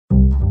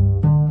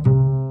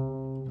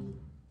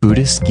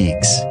Buddhist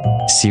Geeks.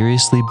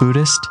 Seriously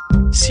Buddhist,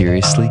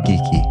 seriously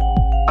geeky.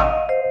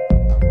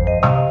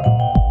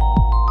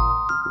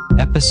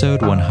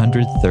 Episode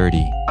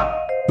 130.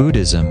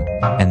 Buddhism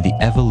and the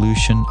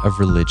Evolution of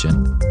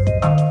Religion.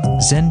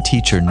 Zen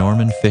teacher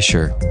Norman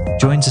Fischer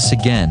joins us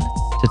again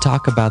to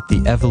talk about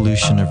the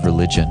evolution of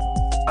religion,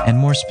 and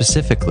more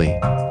specifically,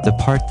 the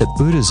part that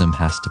Buddhism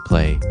has to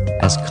play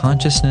as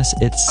consciousness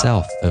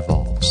itself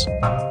evolves.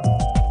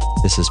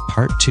 This is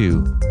part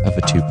 2 of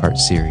a 2-part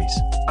series.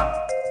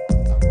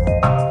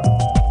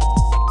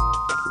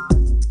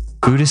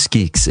 Buddhist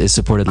Geeks is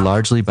supported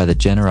largely by the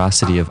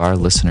generosity of our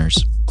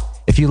listeners.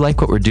 If you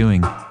like what we're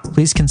doing,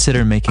 please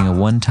consider making a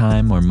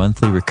one-time or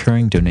monthly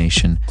recurring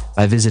donation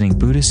by visiting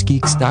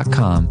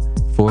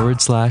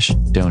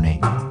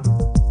BuddhistGeeks.com/donate.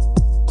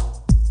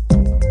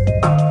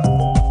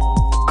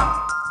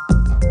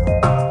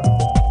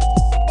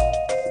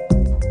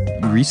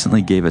 You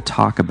recently gave a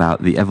talk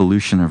about the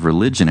evolution of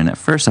religion, and at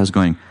first I was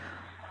going,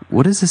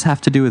 what does this have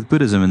to do with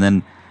Buddhism? And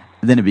then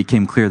it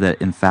became clear that,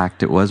 in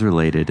fact, it was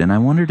related. And I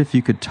wondered if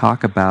you could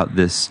talk about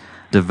this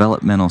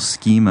developmental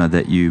schema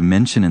that you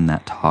mentioned in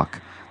that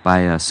talk by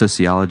a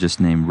sociologist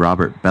named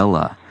Robert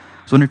Bellah. I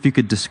was wondering if you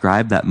could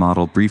describe that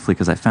model briefly,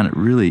 because I found it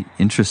really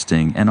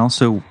interesting, and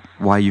also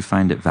why you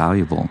find it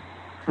valuable.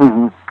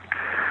 Mm-hmm.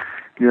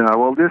 Yeah,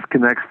 well, this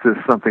connects to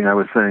something I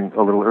was saying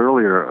a little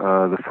earlier,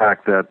 the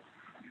fact that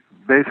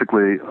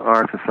basically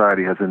our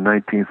society has a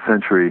 19th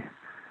century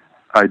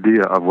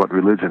idea of what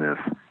religion is.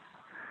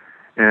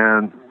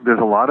 And there's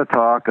a lot of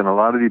talk and a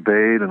lot of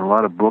debate and a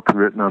lot of books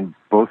written on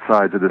both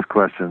sides of this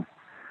question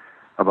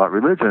about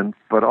religion,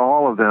 but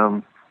all of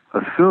them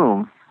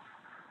assume,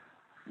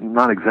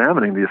 not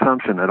examining the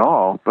assumption at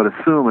all, but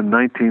assume a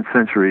 19th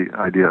century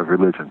idea of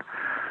religion.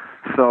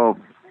 So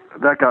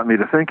that got me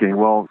to thinking,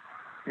 well,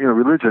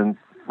 religion,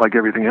 like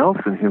everything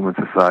else in human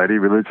society,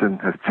 religion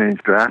has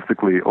changed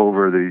drastically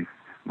over the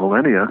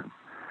millennia.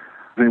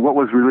 I mean, what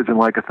was religion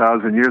like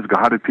 1,000 years ago?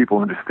 How did people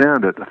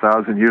understand it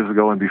 1,000 years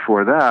ago and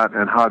before that?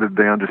 And how did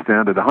they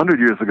understand it 100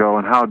 years ago?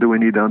 And how do we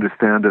need to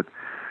understand it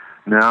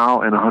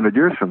now and 100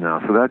 years from now?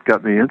 So that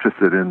got me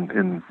interested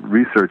in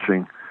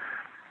researching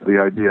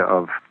the idea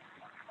of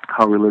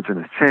how religion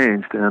has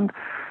changed. And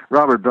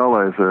Robert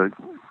Bellah is a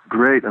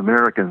great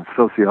American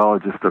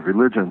sociologist of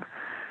religion.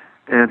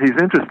 And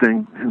he's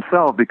interesting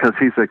himself because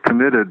he's a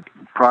committed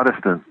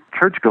Protestant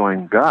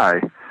church-going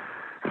guy.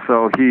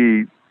 So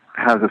he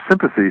has a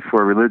sympathy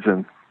for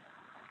religion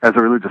as a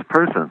religious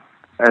person,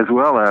 as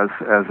well as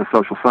a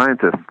social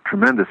scientist,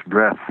 tremendous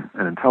breadth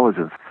and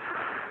intelligence.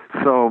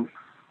 So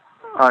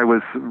I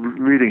was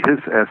reading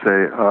his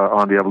essay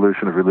on the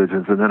evolution of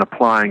religions and then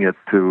applying it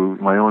to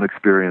my own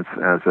experience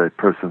as a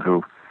person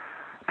who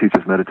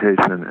teaches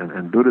meditation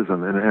and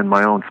Buddhism, and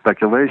my own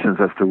speculations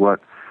as to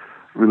what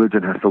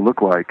religion has to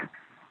look like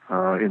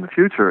in the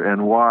future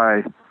and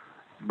why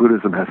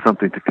Buddhism has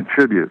something to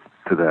contribute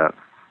to that.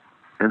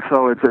 And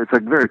so it's a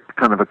very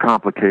kind of a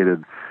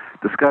complicated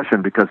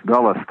discussion because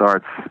Bellah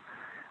starts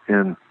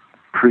in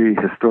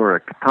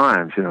prehistoric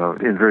times,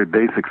 in very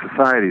basic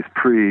societies,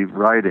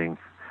 pre-writing.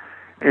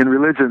 In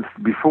religions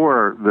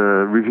before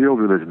the revealed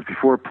religions,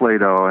 before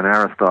Plato and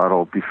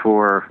Aristotle,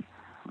 before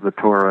the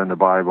Torah and the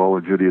Bible, or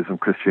Judaism,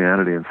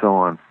 Christianity, and so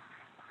on.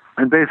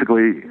 And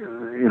basically,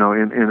 in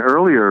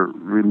earlier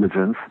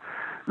religions,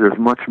 there's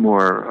much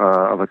more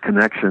of a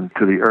connection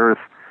to the earth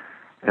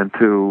and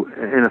to,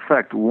 in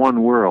effect,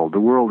 one world.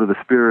 The world of the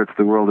spirits,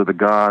 the world of the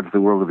gods,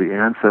 the world of the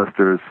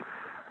ancestors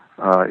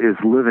is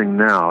living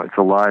now. It's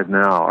alive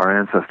now. Our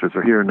ancestors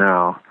are here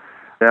now.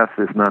 Death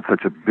is not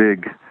such a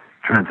big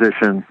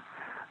transition.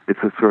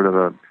 It's a sort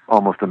of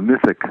almost a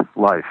mythic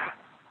life.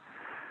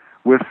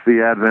 With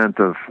the advent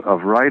of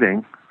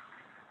writing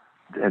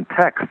and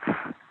texts,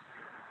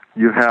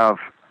 you have,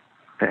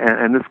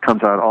 and this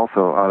comes out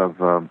also out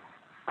of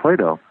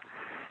Plato,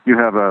 you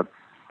have a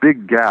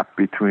big gap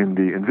between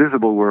the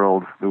invisible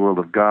world, the world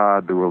of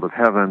God, the world of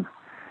heaven,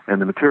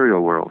 and the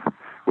material world,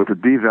 with a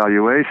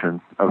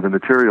devaluation of the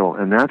material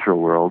and natural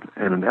world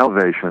and an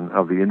elevation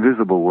of the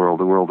invisible world,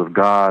 the world of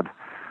God,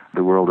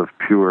 the world of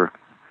pure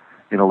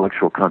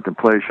intellectual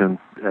contemplation,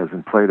 as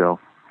in Plato.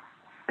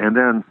 And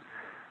then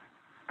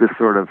this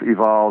sort of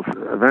evolves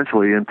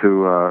eventually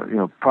into,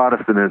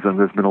 Protestantism.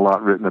 There's been a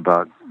lot written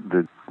about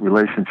the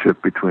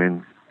relationship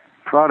between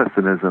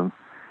Protestantism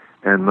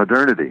and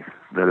modernity,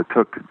 that it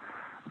took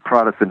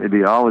Protestant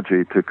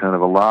ideology to kind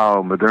of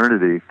allow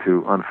modernity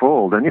to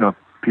unfold. And,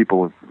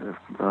 people,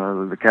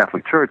 the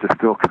Catholic Church is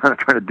still kind of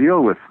trying to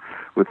deal with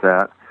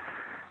that.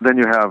 Then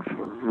you have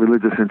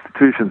religious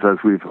institutions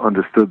as we've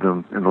understood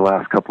them in the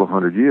last couple of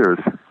hundred years.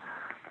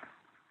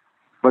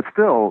 But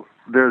still,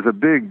 there's a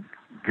big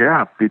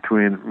gap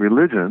between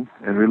religion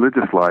and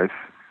religious life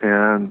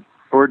and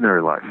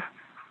ordinary life.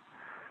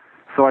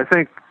 So I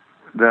think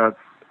that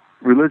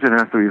religion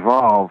has to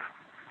evolve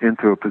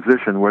into a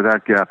position where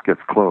that gap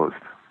gets closed.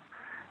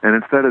 And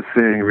instead of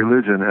seeing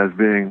religion as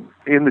being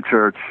in the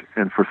church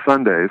and for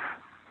Sundays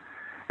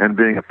and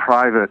being a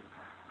private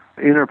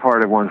inner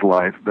part of one's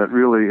life that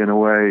really, in a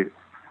way,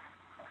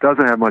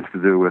 doesn't have much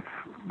to do with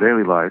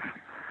daily life,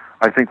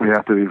 I think we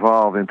have to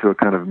evolve into a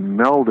kind of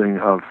melding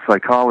of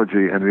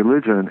psychology and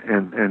religion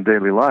and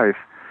daily life,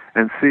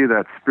 and see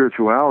that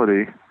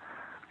spirituality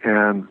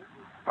and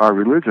our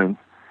religion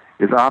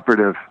is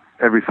operative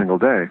every single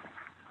day.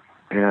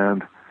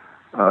 And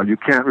you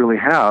can't really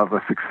have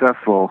a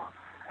successful,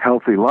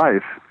 healthy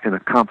life in a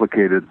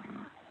complicated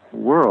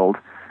world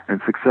and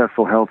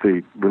successful,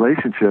 healthy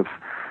relationships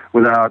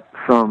without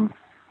some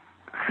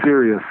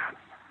serious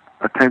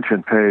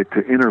attention paid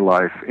to inner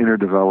life, inner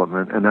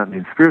development, and that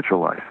means spiritual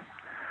life.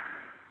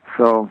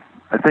 So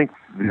I think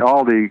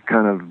all the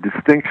kind of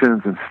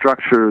distinctions and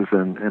structures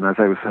and as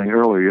I was saying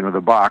earlier,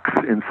 the box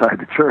inside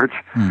the church,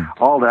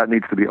 all that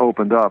needs to be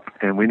opened up,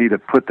 and we need to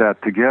put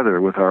that together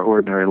with our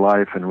ordinary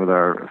life and with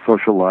our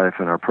social life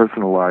and our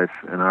personal life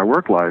and our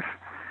work life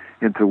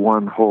into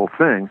one whole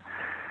thing.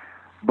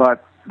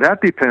 But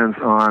that depends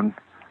on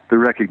the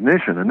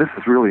recognition, and this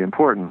is really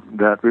important,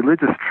 that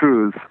religious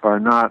truths are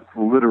not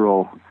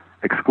literal,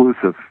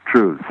 exclusive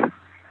truths.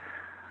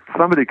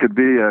 Somebody could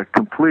be a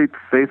complete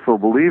faithful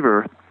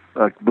believer,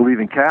 a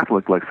believing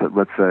Catholic, let's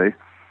say,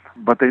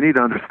 but they need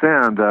to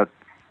understand that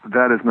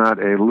that is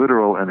not a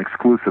literal and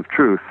exclusive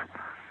truth.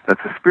 That's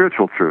a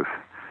spiritual truth,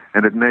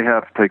 and it may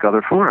take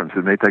other forms.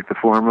 It may take the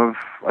form of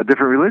a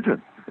different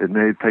religion. It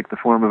may take the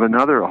form of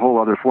a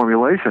whole other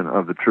formulation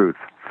of the truth.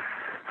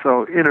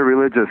 So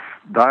interreligious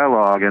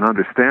dialogue and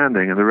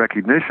understanding and the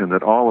recognition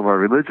that all of our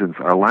religions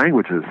are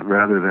languages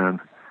rather than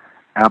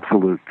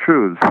absolute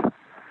truths,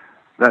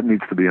 that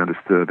needs to be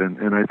understood.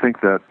 And I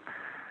think that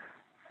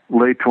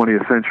late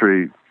 20th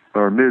century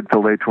or mid to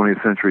late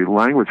 20th century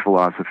language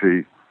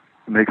philosophy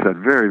makes that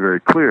very, very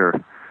clear,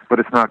 but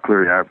it's not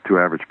clear to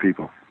average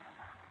people.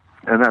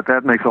 And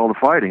that makes all the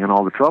fighting and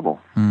all the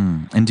trouble.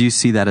 And do you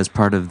see that as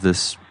part of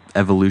this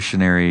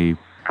evolutionary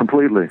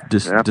completely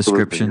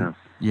description?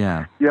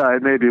 Yeah,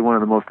 it may be one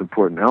of the most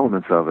important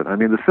elements of it. I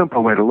mean, the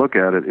simple way to look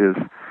at it is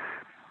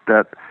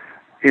that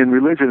in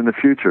religion in the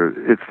future,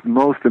 its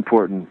most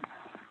important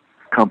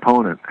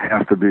component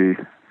has to be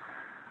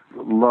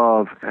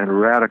love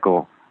and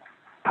radical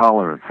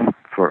tolerance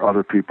for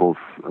other people's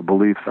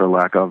beliefs or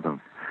lack of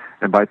them.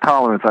 And by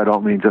tolerance, I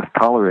don't mean just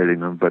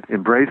tolerating them, but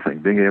embracing,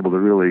 being able to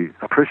really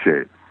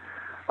appreciate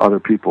other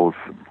people's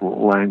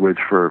language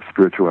for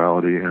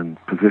spirituality and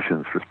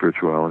positions for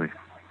spirituality.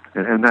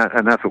 And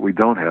that's what we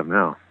don't have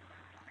now.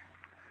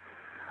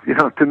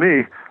 To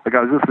me, like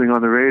I was listening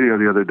on the radio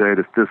the other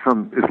day, there's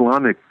some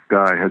Islamic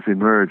guy has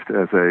emerged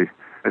as a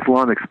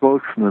Islamic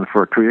spokesman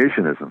for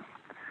creationism.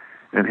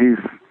 And he's,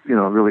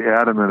 really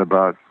adamant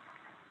about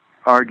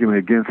arguing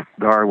against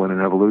Darwin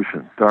and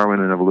evolution. Darwin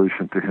and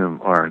evolution to him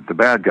are the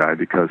bad guy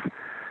because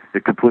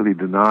it completely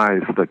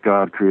denies that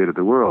God created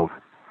the world.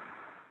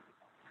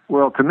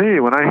 Well, to me,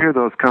 when I hear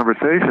those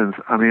conversations,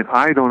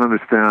 I don't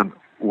understand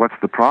what's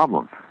the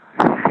problem.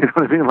 You know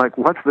what I mean? Like,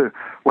 what's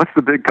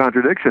the big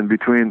contradiction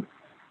between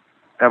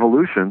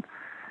evolution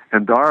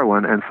and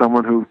Darwin and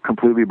someone who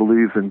completely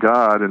believes in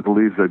God and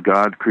believes that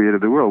God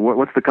created the world?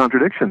 What's the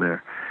contradiction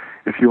there?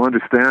 If you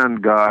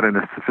understand God in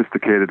a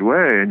sophisticated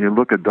way and you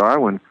look at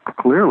Darwin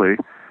clearly,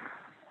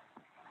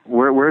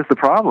 where's the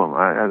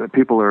problem?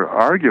 People are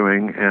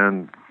arguing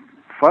and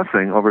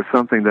fussing over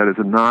something that is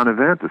a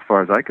non-event as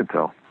far as I can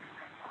tell.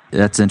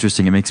 That's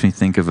interesting. It makes me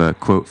think of a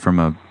quote from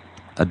a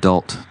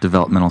adult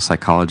developmental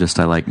psychologist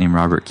I like named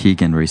Robert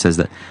Keegan, where he says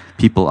that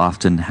people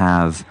often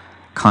have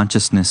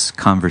consciousness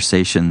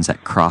conversations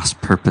at cross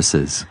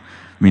purposes,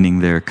 meaning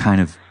they're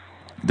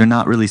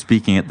not really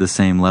speaking at the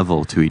same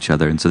level to each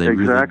other, and so they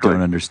really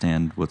don't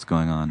understand what's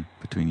going on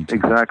between each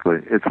other. Exactly.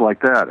 It's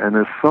like that. And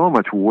there's so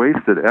much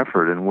wasted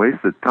effort and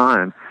wasted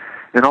time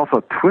and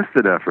also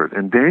twisted effort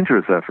and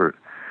dangerous effort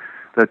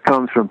that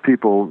comes from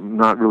people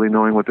not really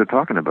knowing what they're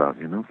talking about,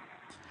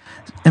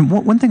 And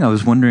one thing I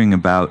was wondering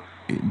about,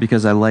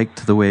 because I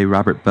liked the way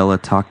Robert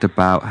Bellah talked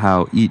about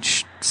how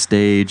each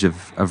stage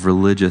of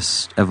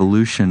religious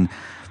evolution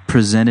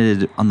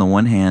presented, on the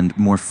one hand,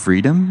 more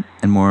freedom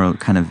and more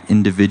kind of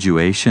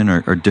individuation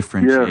or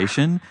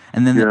differentiation. Yes.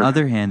 And then the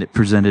other hand, it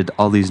presented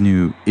all these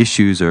new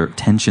issues or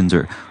tensions,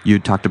 or you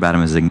talked about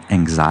them as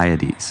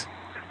anxieties.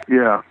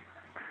 Yeah.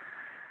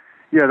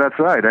 Yeah, that's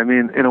right.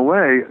 In a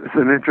way, it's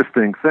an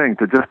interesting thing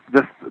to just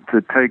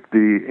to take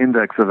the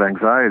index of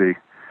anxiety.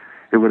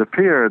 It would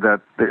appear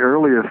that the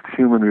earliest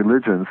human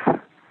religions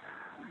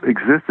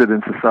existed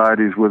in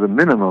societies with a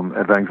minimum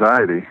of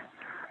anxiety,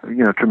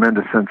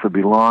 tremendous sense of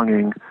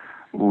belonging,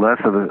 less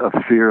of a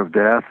fear of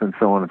death, and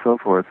so on and so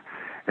forth.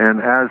 And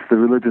as the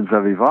religions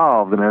have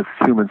evolved, and as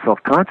human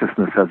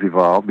self-consciousness has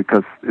evolved,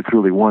 because it's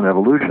really one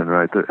evolution,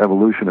 right? The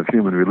evolution of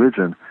human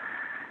religion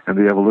and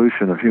the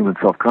evolution of human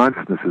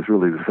self-consciousness is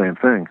really the same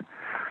thing.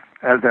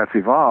 As that's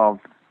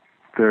evolved,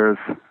 there's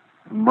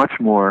much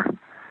more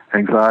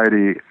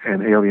anxiety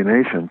and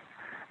alienation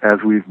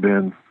as we've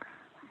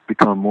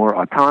become more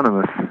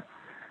autonomous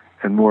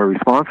and more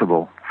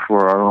responsible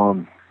for our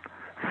own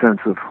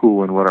sense of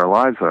who and what our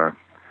lives are.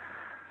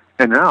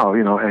 And now,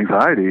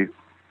 anxiety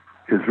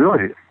is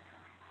really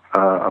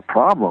a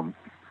problem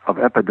of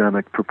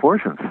epidemic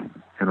proportions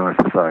in our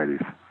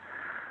societies.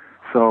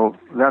 So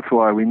that's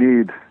why we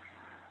need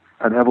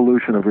an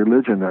evolution of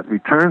religion that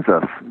returns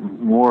us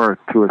more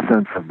to a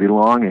sense of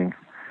belonging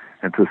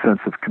and to a sense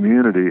of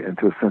community and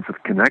to a sense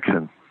of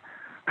connection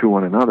to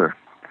one another,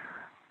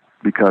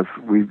 because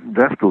we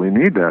desperately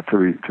need that to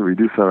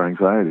reduce our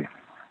anxiety.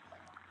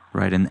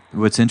 Right, and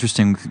what's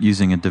interesting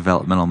using a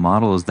developmental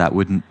model is that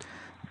wouldn't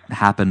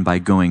happen by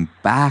going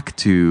back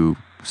to,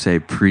 say,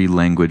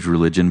 pre-language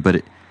religion, but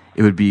it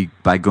would be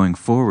by going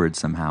forward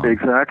somehow.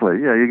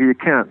 Exactly. Yeah, you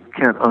can't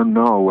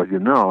unknow what you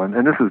know, and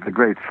this is the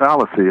great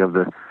fallacy of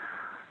the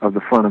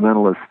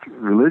fundamentalist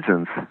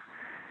religions,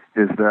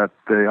 is that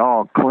they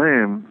all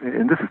claim,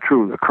 and this is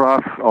true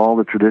across all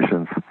the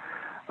traditions.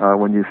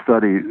 When you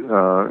study,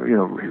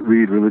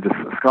 read religious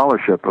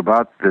scholarship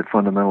about the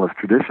fundamentalist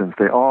traditions,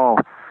 they all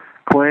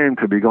claim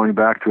to be going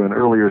back to an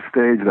earlier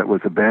stage that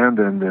was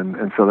abandoned,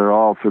 and so they're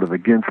all sort of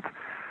against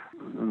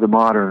the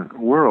modern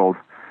world.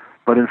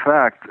 But in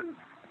fact,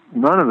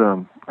 none of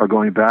them are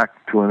going back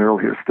to an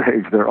earlier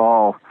stage. They're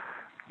all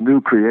new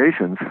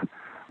creations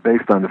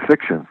based on the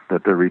fiction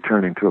that they're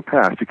returning to a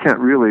past. You can't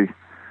really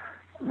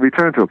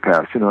return to a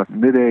past. A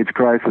mid-age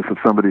crisis of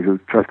somebody who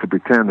tries to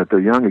pretend that they're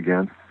young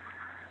again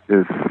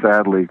is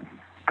sadly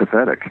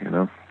pathetic,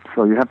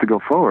 So you have to go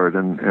forward,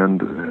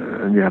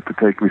 and you have to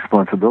take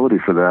responsibility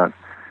for that,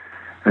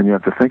 and you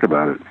have to think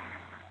about it.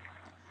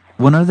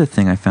 One other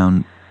thing I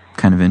found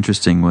kind of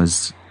interesting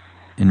was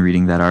in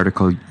reading that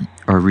article,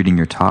 or reading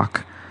your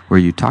talk, where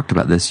you talked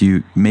about this,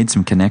 you made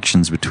some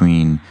connections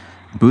between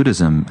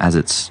Buddhism as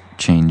it's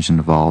changed and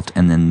evolved,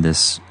 and then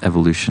this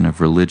evolution of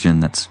religion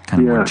that's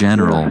kind of more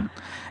general. Yeah.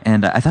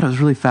 And I thought it was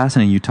really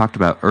fascinating. You talked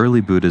about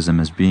early Buddhism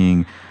as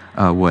being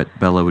what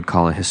Bellah would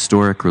call a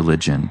historic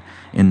religion,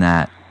 in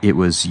that it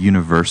was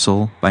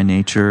universal by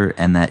nature,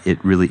 and that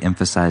it really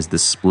emphasized the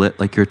split,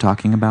 like you're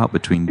talking about,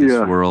 between this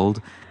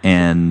world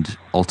and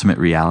ultimate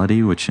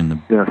reality, which in the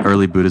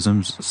early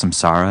Buddhism's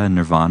samsara and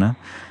nirvana.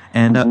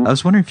 And I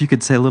was wondering if you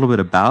could say a little bit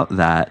about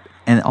that,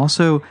 and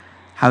also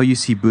how you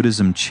see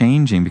Buddhism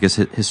changing, because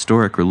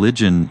historic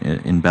religion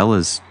in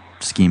Bellah's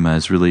schema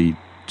is really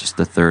just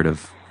the third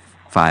of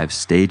 5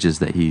 stages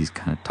that he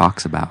kind of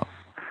talks about.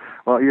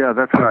 Well, yeah,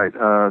 that's right.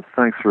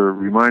 Thanks for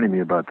reminding me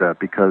about that,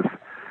 because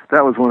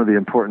that was one of the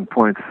important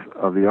points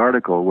of the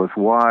article, was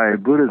why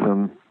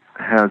Buddhism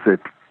has a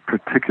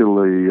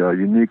particularly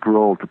unique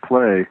role to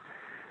play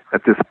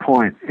at this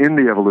point in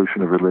the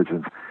evolution of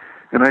religions.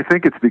 And I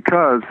think it's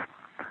because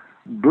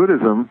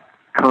Buddhism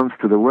comes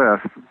to the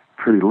West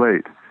pretty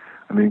late.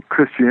 I mean,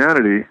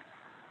 Christianity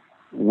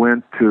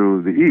went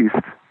to the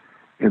East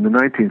in the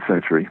 19th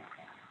century,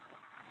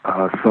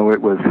 so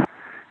it was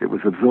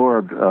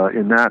absorbed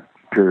in that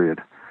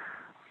period.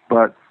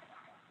 But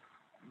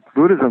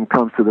Buddhism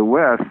comes to the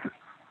West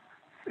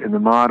in the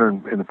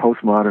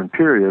postmodern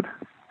period,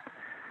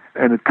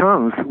 and it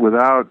comes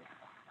without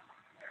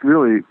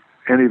really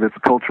any of its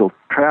cultural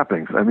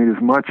trappings. I mean,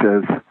 as much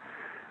as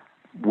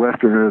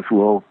Westerners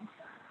will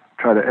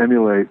try to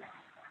emulate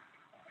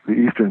the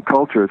Eastern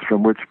cultures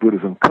from which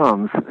Buddhism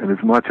comes, and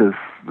as much as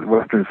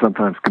Westerners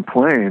sometimes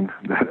complain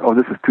that,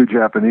 this is too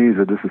Japanese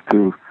or this is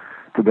too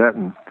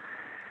Tibetan,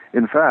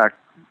 in fact,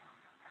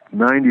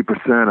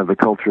 90% of the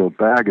cultural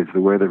baggage, the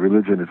way that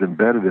religion is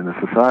embedded in the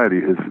society,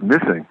 is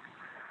missing,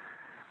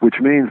 which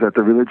means that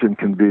the religion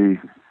can be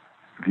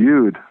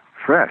viewed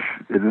fresh.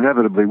 It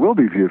inevitably will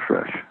be viewed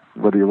fresh,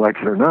 whether you like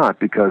it or not,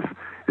 because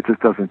it just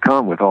doesn't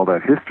come with all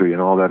that history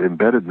and all that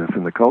embeddedness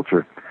in the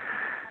culture.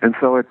 And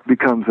so it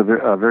becomes a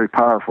very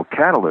powerful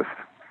catalyst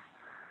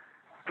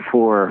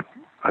for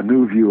a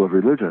new view of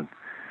religion.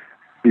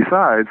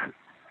 Besides,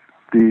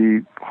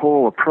 the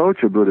whole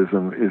approach of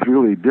Buddhism is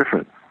really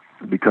different,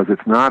 because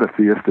it's not a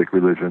theistic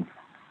religion.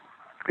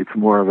 It's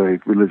more of a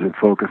religion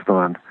focused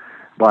on,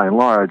 by and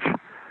large,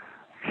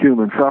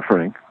 human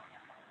suffering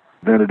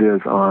than it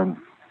is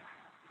on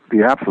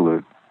the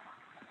absolute,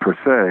 per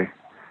se.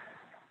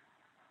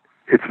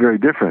 It's very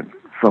different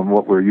from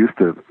what we're used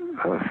to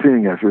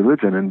seeing as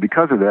religion, and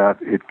because of that,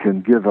 it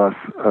can give us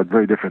a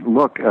very different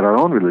look at our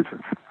own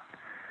religions.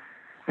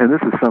 And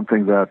this is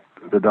something that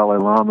the Dalai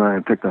Lama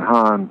and Thich Nhat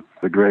Hanh,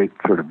 the great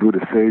sort of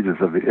Buddhist sages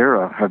of the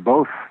era, have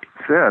both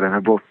said and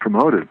have both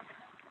promoted.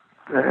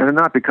 And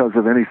not because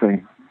of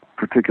anything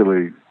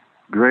particularly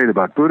great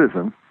about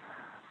Buddhism.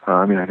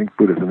 I think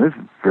Buddhism is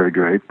very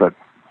great, but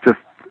just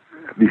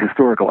the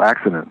historical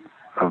accident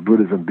of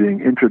Buddhism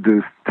being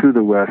introduced to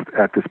the West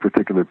at this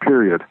particular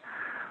period,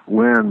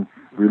 when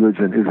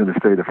religion is in a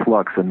state of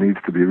flux and needs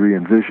to be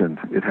re-envisioned.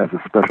 It has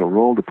a special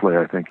role to play,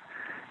 I think,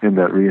 in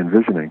that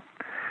re-envisioning.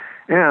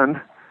 And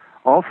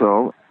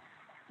also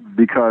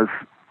because,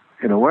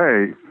 in a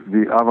way,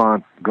 the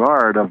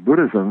avant-garde of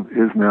Buddhism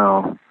is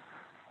now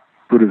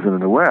Buddhism in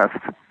the West,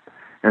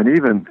 and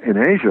even in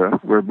Asia,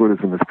 where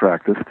Buddhism is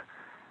practiced,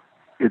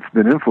 it's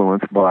been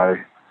influenced by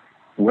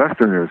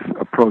Westerners'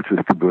 approaches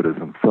to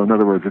Buddhism. So in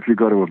other words, if you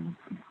go to a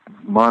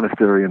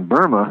monastery in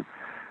Burma,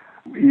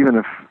 even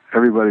if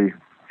everybody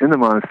in the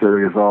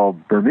monastery is all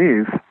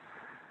Burmese,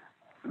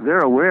 they're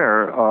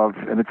aware of,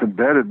 and it's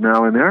embedded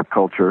now in their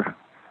culture,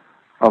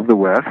 of the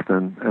West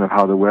and of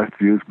how the West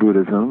views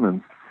Buddhism,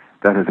 and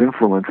that has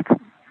influenced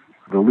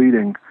the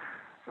leading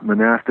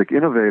monastic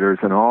innovators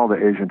in all the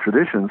Asian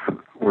traditions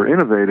were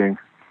innovating,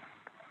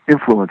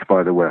 influenced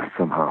by the West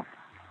somehow.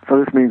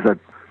 So this means that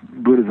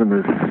Buddhism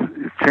is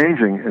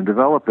changing and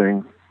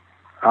developing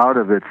out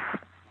of its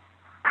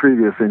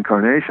previous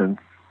incarnation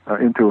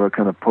into a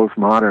kind of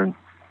postmodern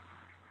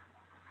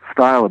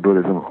style of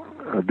Buddhism,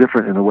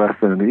 different in the West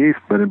than in the East,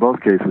 but in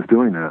both cases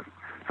doing that.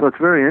 So it's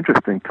a very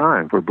interesting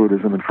time for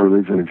Buddhism and for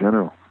religion in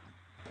general.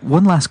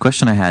 One last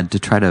question I had to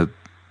try to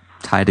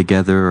tie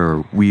together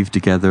or weave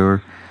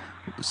together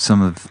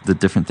some of the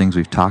different things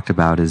we've talked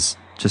about is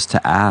just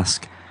to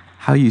ask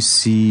how you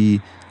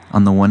see,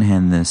 on the one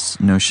hand, this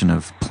notion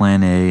of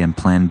Plan A and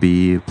Plan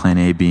B, Plan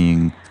A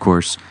being, of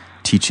course,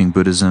 teaching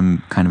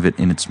Buddhism kind of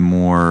in its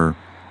more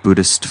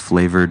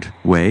Buddhist-flavored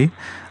way,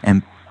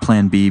 and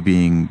Plan B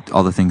being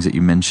all the things that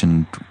you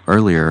mentioned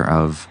earlier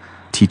of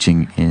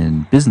teaching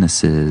in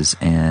businesses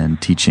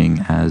and teaching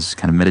as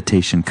kind of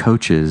meditation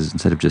coaches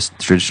instead of just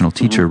traditional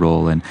teacher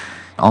role, and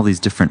all these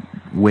different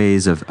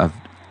ways of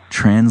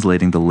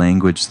translating the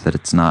language that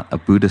it's not a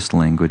Buddhist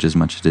language as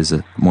much as it is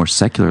a more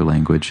secular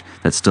language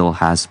that still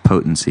has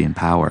potency and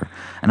power.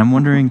 And I'm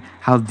wondering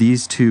how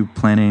these two,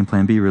 Plan A and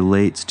Plan B,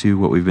 relates to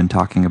what we've been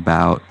talking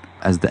about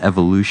as the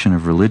evolution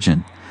of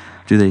religion.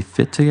 Do they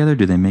fit together?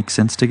 Do they make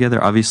sense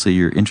together? Obviously,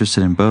 you're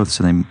interested in both,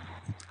 so I'm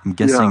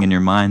guessing in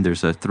your mind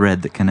there's a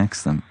thread that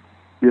connects them.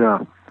 Yeah.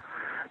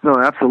 No,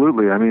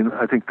 absolutely. I mean,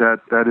 I think that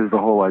is the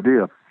whole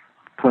idea.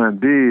 Plan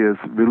B is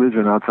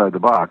religion outside the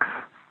box,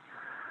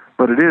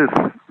 but it is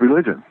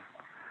religion.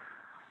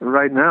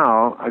 Right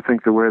now, I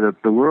think the way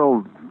that the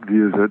world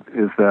views it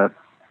is that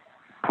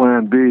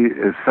Plan B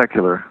is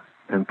secular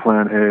and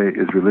Plan A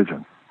is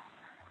religion.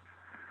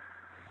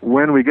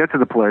 When we get to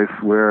the place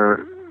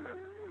where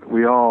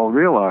we all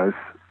realize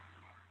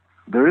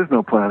there is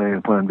no Plan A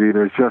and Plan B,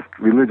 there's just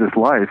religious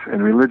life,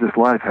 and religious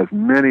life has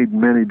many,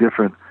 many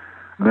different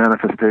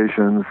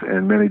manifestations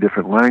and many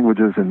different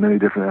languages and many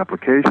different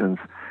applications,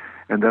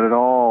 and that it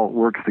all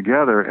works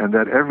together, and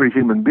that every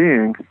human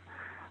being,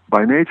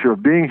 by nature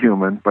of being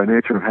human, by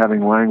nature of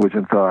having language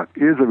and thought,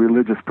 is a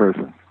religious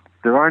person.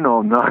 There are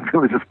no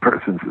non-religious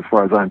persons as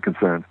far as I'm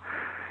concerned.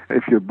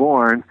 If you're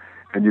born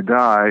and you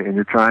die and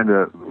you're trying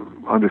to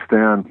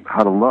understand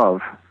how to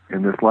love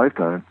in this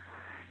lifetime,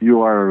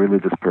 you are a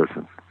religious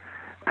person.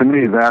 To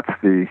me, that's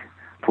the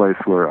place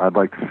where I'd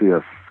like to see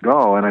us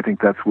go, and I think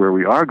that's where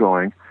we are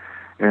going.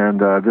 And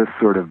this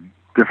sort of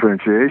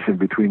differentiation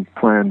between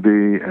Plan B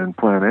and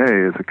Plan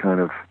A is a kind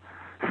of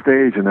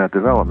stage in that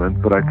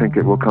development, but I think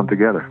it will come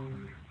together.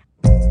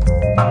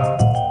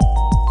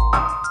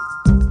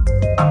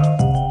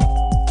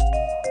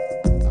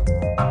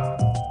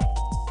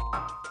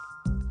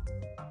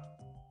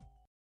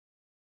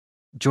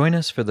 Join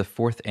us for the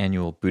 4th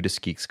Annual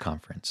Buddhist Geeks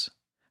Conference,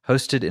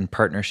 hosted in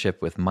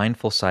partnership with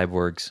Mindful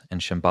Cyborgs and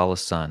Shambhala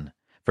Sun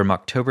from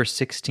October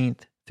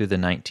 16th through the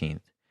 19th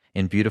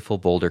in beautiful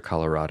Boulder,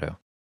 Colorado.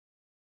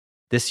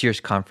 This year's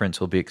conference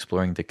will be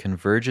exploring the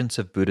convergence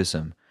of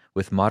Buddhism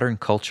with modern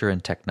culture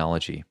and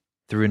technology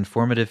through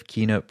informative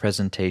keynote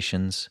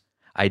presentations,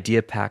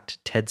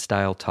 idea-packed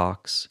TED-style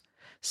talks,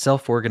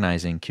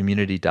 self-organizing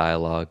community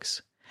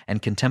dialogues,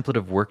 and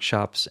contemplative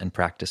workshops and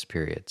practice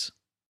periods.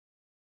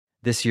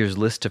 This year's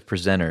list of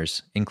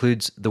presenters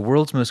includes the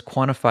world's most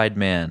quantified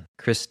man,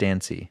 Chris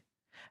Dancy,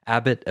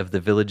 abbot of the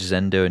Village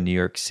Zendo in New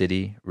York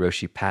City,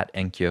 Roshi Pat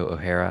Enkyo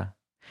O'Hara,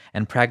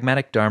 and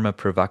pragmatic Dharma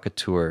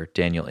provocateur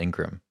Daniel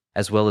Ingram,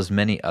 as well as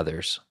many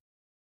others.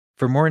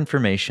 For more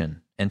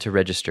information and to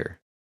register,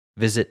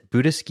 visit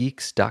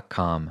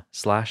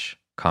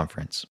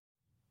buddhistgeeks.com/conference.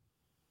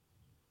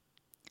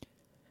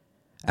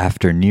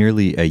 After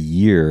nearly a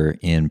year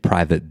in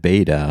private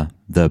beta,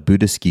 the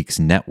Buddhist Geeks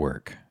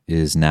Network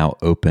is now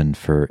open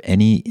for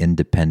any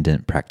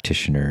independent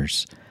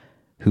practitioners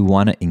who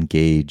want to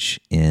engage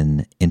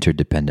in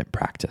interdependent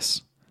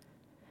practice.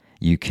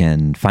 You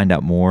can find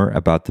out more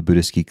about the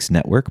Buddhist Geeks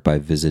Network by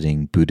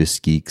visiting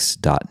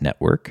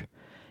buddhistgeeks.network.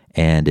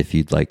 And if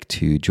you'd like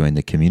to join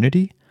the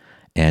community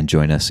and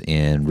join us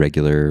in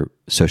regular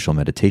social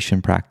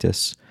meditation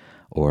practice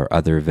or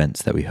other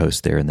events that we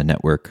host there in the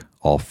network,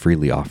 all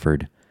freely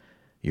offered,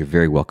 you're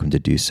very welcome to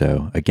do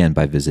so, again,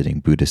 by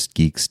visiting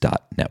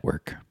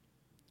buddhistgeeks.network.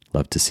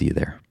 Love to see you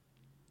there.